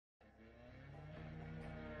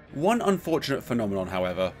One unfortunate phenomenon,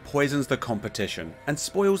 however, poisons the competition and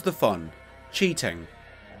spoils the fun: cheating.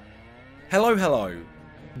 Hello.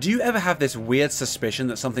 Do you ever have this weird suspicion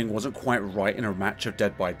that something wasn't quite right in a match of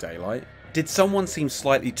Dead by Daylight? Did someone seem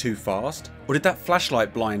slightly too fast? Or did that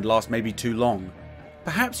flashlight blind last maybe too long?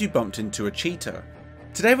 Perhaps you bumped into a cheater.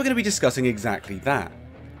 Today we're going to be discussing exactly that,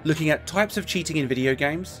 looking at types of cheating in video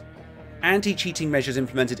games, anti-cheating measures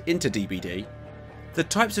implemented into DBD, the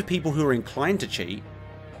types of people who are inclined to cheat,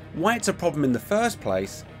 why it's a problem in the first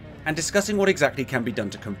place, and discussing what exactly can be done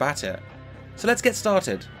to combat it. So let's get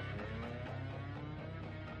started.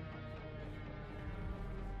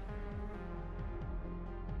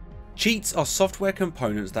 Cheats are software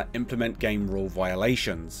components that implement game rule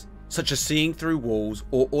violations, such as seeing through walls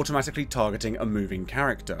or automatically targeting a moving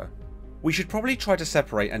character. We should probably try to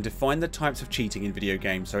separate and define the types of cheating in video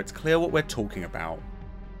games so it's clear what we're talking about.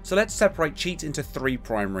 So let's separate cheats into three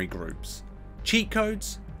primary groups: cheat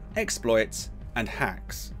codes, exploits, and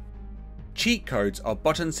hacks. Cheat codes are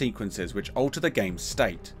button sequences which alter the game's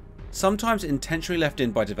state, sometimes intentionally left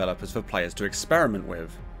in by developers for players to experiment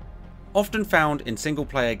with. Often found in single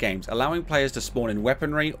player games, allowing players to spawn in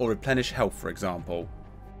weaponry or replenish health, for example.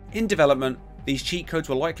 In development, these cheat codes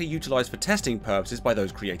were likely utilised for testing purposes by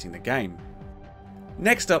those creating the game.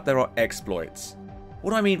 Next up, there are exploits.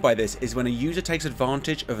 What I mean by this is when a user takes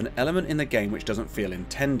advantage of an element in the game which doesn't feel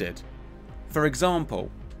intended. For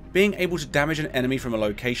example, being able to damage an enemy from a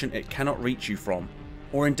location it cannot reach you from,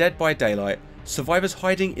 or in Dead by Daylight, survivors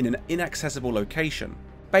hiding in an inaccessible location.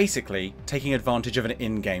 Basically, taking advantage of an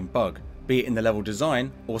in-game bug, be it in the level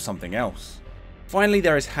design or something else. Finally,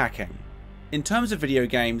 there is hacking. In terms of video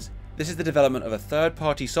games, this is the development of a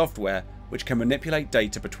third-party software which can manipulate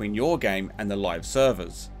data between your game and the live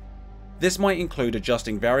servers. This might include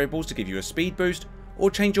adjusting variables to give you a speed boost, or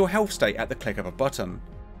change your health state at the click of a button.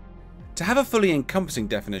 To have a fully encompassing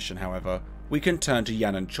definition, however, we can turn to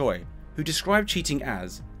Yan and Choi, who describe cheating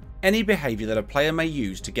as any behaviour that a player may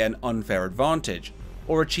use to get an unfair advantage,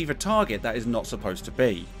 or achieve a target that is not supposed to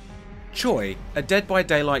be. Choi, a Dead by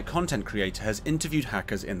Daylight content creator, has interviewed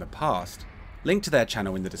hackers in the past. Link to their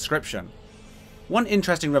channel in the description. One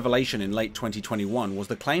interesting revelation in late 2021 was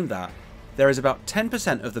the claim that there is about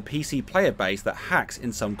 10% of the PC player base that hacks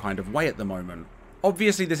in some kind of way at the moment.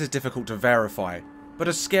 Obviously this is difficult to verify, but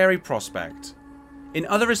a scary prospect. In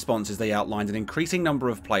other responses they outlined an increasing number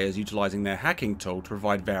of players utilising their hacking tool to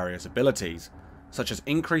provide various abilities, such as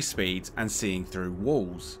increased speeds and seeing through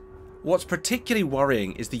walls. What's particularly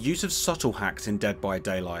worrying is the use of subtle hacks in Dead by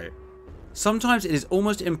Daylight. Sometimes it is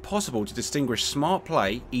almost impossible to distinguish smart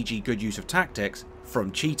play, e.g. good use of tactics,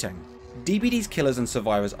 from cheating. DBD's killers and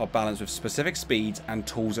survivors are balanced with specific speeds and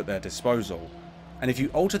tools at their disposal, and if you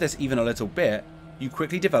alter this even a little bit, you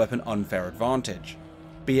quickly develop an unfair advantage.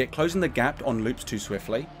 Be it closing the gap on loops too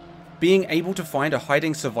swiftly, being able to find a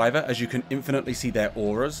hiding survivor as you can infinitely see their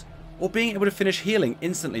auras, or being able to finish healing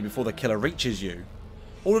instantly before the killer reaches you.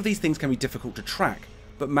 All of these things can be difficult to track,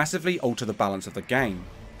 but massively alter the balance of the game.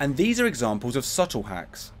 And these are examples of subtle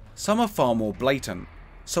hacks. Some are far more blatant.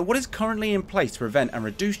 So what is currently in place to prevent and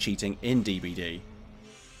reduce cheating in DBD?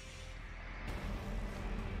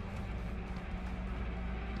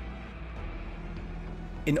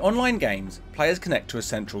 In online games, players connect to a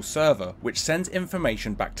central server which sends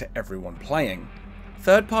information back to everyone playing.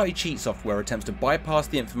 Third-party cheat software attempts to bypass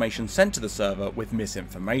the information sent to the server with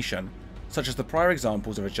misinformation, such as the prior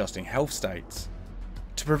examples of adjusting health states.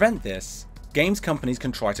 To prevent this, games companies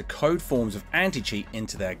can try to code forms of anti-cheat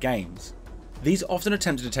into their games. These often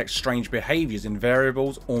attempt to detect strange behaviours in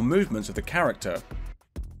variables or movements of the character.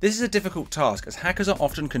 This is a difficult task as hackers are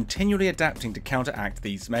often continually adapting to counteract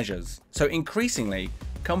these measures, so increasingly,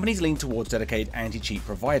 companies lean towards dedicated anti-cheat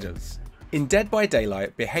providers. In Dead by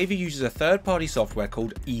Daylight, behaviour uses a third-party software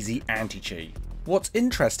called Easy Anti-Cheat. What's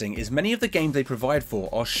interesting is many of the games they provide for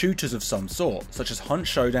are shooters of some sort, such as Hunt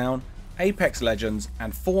Showdown, Apex Legends,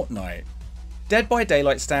 and Fortnite. Dead by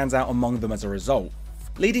Daylight stands out among them as a result,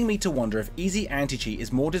 leading me to wonder if Easy Anti-Cheat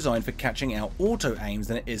is more designed for catching out auto-aims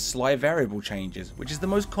than it is sly variable changes, which is the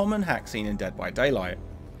most common hack seen in Dead by Daylight.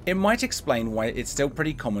 It might explain why it's still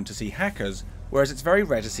pretty common to see hackers, whereas it's very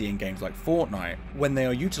rare to see in games like Fortnite, when they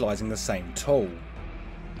are utilising the same tool.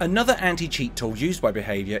 Another anti-cheat tool used by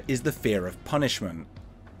behaviour is the fear of punishment.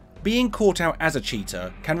 Being caught out as a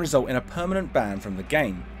cheater can result in a permanent ban from the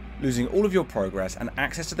game, losing all of your progress and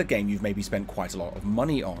access to the game you've maybe spent quite a lot of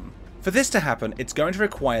money on. For this to happen, it's going to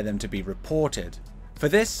require them to be reported. For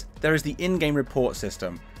this, there is the in-game report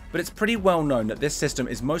system, but it's pretty well known that this system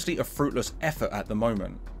is mostly a fruitless effort at the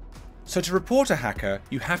moment. So to report a hacker,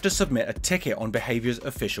 you have to submit a ticket on Behaviour's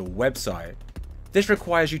official website. This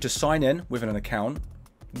requires you to sign in with an account,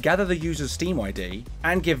 gather the user's Steam ID,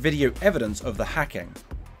 and give video evidence of the hacking.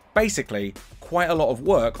 Basically, quite a lot of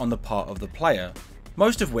work on the part of the player,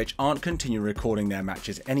 most of which aren't continuing recording their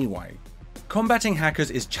matches anyway. Combating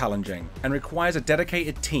hackers is challenging and requires a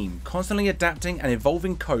dedicated team constantly adapting and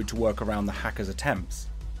evolving code to work around the hackers' attempts.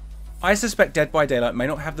 I suspect Dead by Daylight may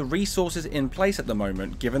not have the resources in place at the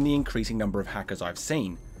moment given the increasing number of hackers I've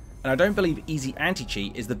seen, and I don't believe easy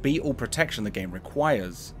anti-cheat is the be-all protection the game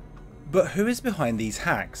requires. But who is behind these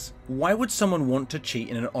hacks? Why would someone want to cheat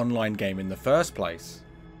in an online game in the first place?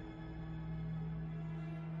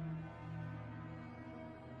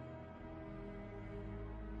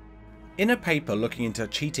 In a paper looking into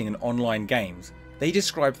cheating in online games, they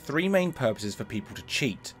describe three main purposes for people to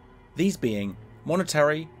cheat, these being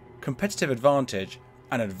monetary, competitive advantage,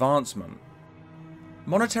 and advancement.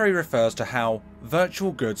 Monetary refers to how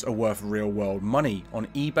virtual goods are worth real-world money on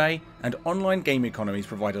eBay, and online game economies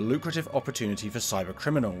provide a lucrative opportunity for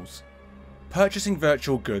cybercriminals. Purchasing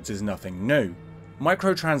virtual goods is nothing new,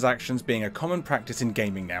 microtransactions being a common practice in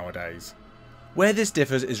gaming nowadays. Where this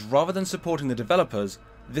differs is rather than supporting the developers,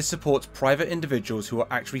 this supports private individuals who are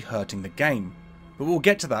actually hurting the game, but we'll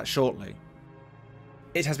get to that shortly.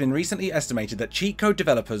 It has been recently estimated that cheat code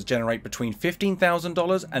developers generate between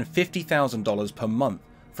 $15,000 and $50,000 per month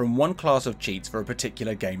from one class of cheats for a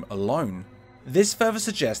particular game alone. This further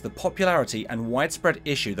suggests the popularity and widespread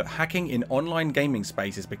issue that hacking in online gaming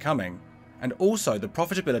space is becoming, and also the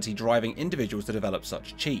profitability driving individuals to develop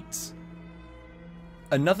such cheats.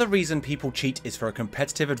 Another reason people cheat is for a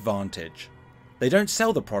competitive advantage. They don't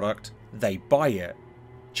sell the product, they buy it.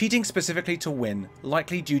 Cheating specifically to win,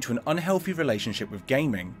 likely due to an unhealthy relationship with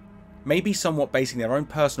gaming, maybe somewhat basing their own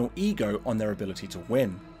personal ego on their ability to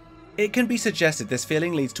win. It can be suggested this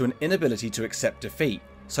feeling leads to an inability to accept defeat,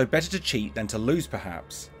 so better to cheat than to lose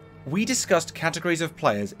perhaps. We discussed categories of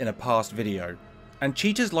players in a past video, and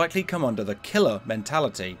cheaters likely come under the killer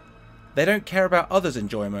mentality. They don't care about others'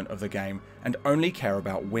 enjoyment of the game and only care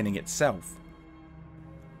about winning itself.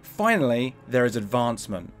 Finally, there is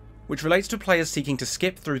advancement, which relates to players seeking to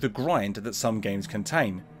skip through the grind that some games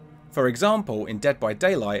contain. For example, in Dead by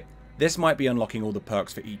Daylight, this might be unlocking all the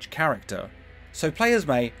perks for each character. So players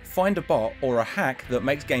may find a bot or a hack that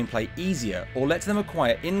makes gameplay easier or lets them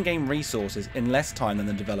acquire in-game resources in less time than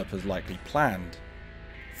the developers likely planned.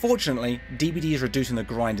 Fortunately, DBD is reducing the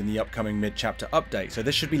grind in the upcoming mid-chapter update, so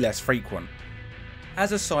this should be less frequent.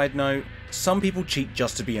 As a side note, some people cheat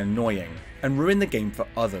just to be annoying and ruin the game for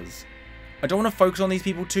others. I don't want to focus on these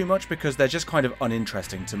people too much because they're just kind of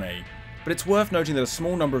uninteresting to me, but it's worth noting that a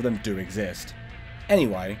small number of them do exist.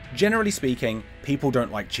 Anyway, generally speaking, people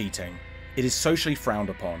don't like cheating. It is socially frowned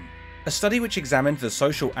upon. A study which examined the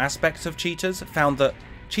social aspects of cheaters found that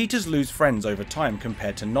cheaters lose friends over time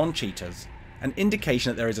compared to non-cheaters, an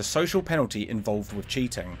indication that there is a social penalty involved with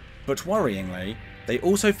cheating. But worryingly, they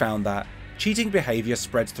also found that cheating behaviour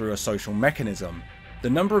spreads through a social mechanism. The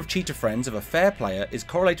number of cheater friends of a fair player is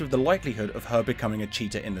correlated with the likelihood of her becoming a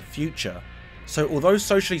cheater in the future. So although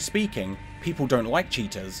socially speaking, people don't like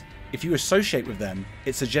cheaters, if you associate with them,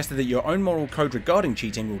 it's suggested that your own moral code regarding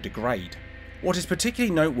cheating will degrade. What is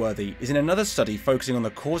particularly noteworthy is in another study focusing on the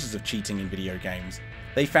causes of cheating in video games,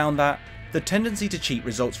 they found that the tendency to cheat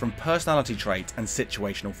results from personality traits and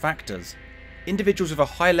situational factors. Individuals with a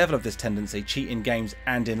high level of this tendency cheat in games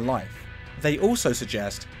and in life. They also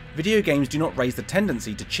suggest video games do not raise the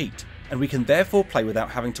tendency to cheat, and we can therefore play without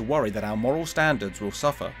having to worry that our moral standards will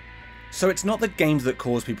suffer. So it's not the games that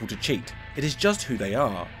cause people to cheat, it is just who they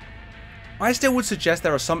are. I still would suggest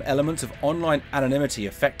there are some elements of online anonymity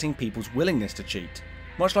affecting people's willingness to cheat,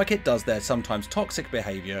 much like it does their sometimes toxic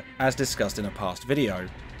behaviour as discussed in a past video,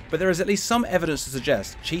 but there is at least some evidence to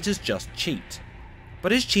suggest cheaters just cheat.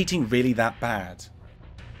 But is cheating really that bad?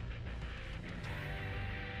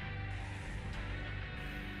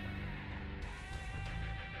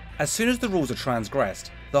 As soon as the rules are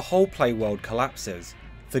transgressed, the whole play world collapses.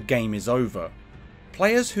 The game is over.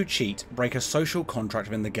 Players who cheat break a social contract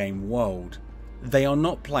within the game world. They are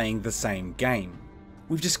not playing the same game.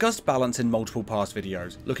 We've discussed balance in multiple past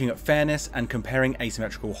videos, looking at fairness and comparing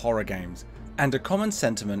asymmetrical horror games, and a common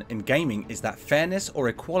sentiment in gaming is that fairness or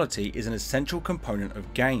equality is an essential component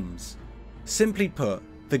of games. Simply put,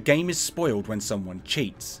 the game is spoiled when someone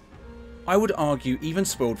cheats. I would argue even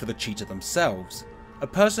spoiled for the cheater themselves. A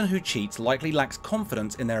person who cheats likely lacks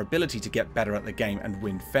confidence in their ability to get better at the game and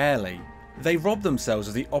win fairly. They rob themselves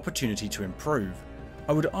of the opportunity to improve.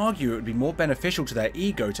 I would argue it would be more beneficial to their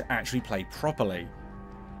ego to actually play properly.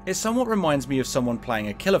 It somewhat reminds me of someone playing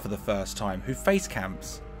a killer for the first time who face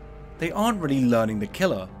camps. They aren't really learning the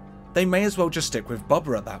killer. They may as well just stick with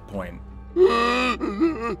Bubba at that point.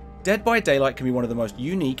 Dead by Daylight can be one of the most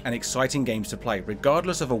unique and exciting games to play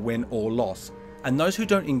regardless of a win or loss, and those who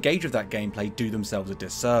don't engage with that gameplay do themselves a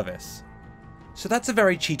disservice. So that's a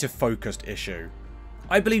very cheater focused issue.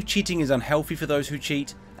 I believe cheating is unhealthy for those who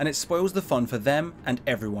cheat, and it spoils the fun for them and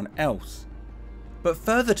everyone else. But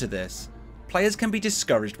further to this, players can be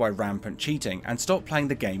discouraged by rampant cheating and stop playing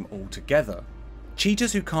the game altogether.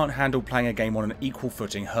 Cheaters who can't handle playing a game on an equal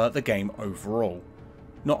footing hurt the game overall.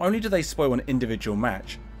 Not only do they spoil an individual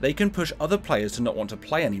match, they can push other players to not want to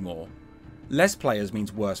play anymore. Less players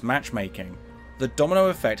means worse matchmaking. The domino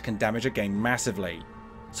effect can damage a game massively.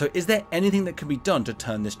 So is there anything that can be done to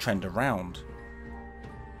turn this trend around?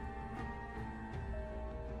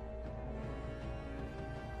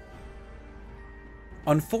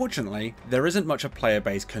 Unfortunately, there isn't much a player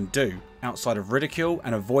base can do, outside of ridicule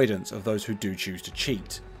and avoidance of those who do choose to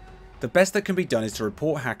cheat. The best that can be done is to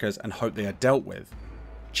report hackers and hope they are dealt with.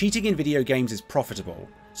 Cheating in video games is profitable,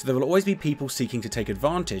 so there will always be people seeking to take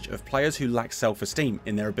advantage of players who lack self-esteem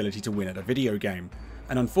in their ability to win at a video game,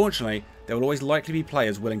 and unfortunately, there will always likely be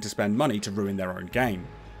players willing to spend money to ruin their own game.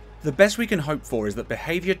 The best we can hope for is that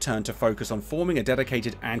behaviour turn to focus on forming a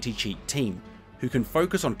dedicated anti-cheat team, who can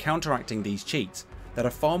focus on counteracting these cheats that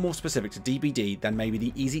are far more specific to DBD than maybe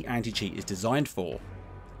the easy anti-cheat is designed for.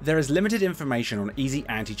 There is limited information on easy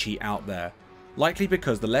anti-cheat out there, likely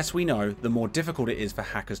because the less we know, the more difficult it is for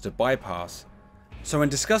hackers to bypass. So when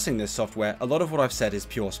discussing this software, a lot of what I've said is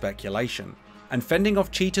pure speculation, and fending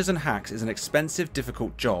off cheaters and hacks is an expensive,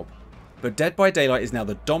 difficult job. But Dead by Daylight is now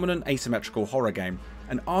the dominant asymmetrical horror game,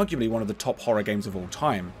 and arguably one of the top horror games of all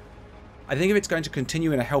time. I think if it's going to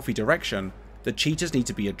continue in a healthy direction, the cheaters need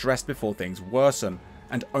to be addressed before things worsen,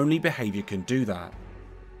 and only behaviour can do that.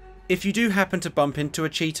 If you do happen to bump into a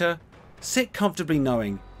cheater, sit comfortably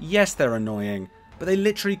knowing, yes they're annoying, but they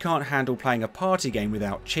literally can't handle playing a party game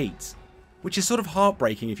without cheats, which is sort of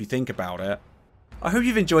heartbreaking if you think about it. I hope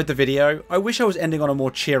you've enjoyed the video. I wish I was ending on a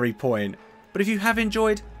more cheery point, but if you have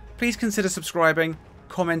enjoyed, please consider subscribing,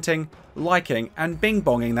 commenting, liking, and bing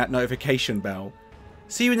bonging that notification bell.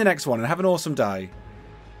 See you in the next one and have an awesome day.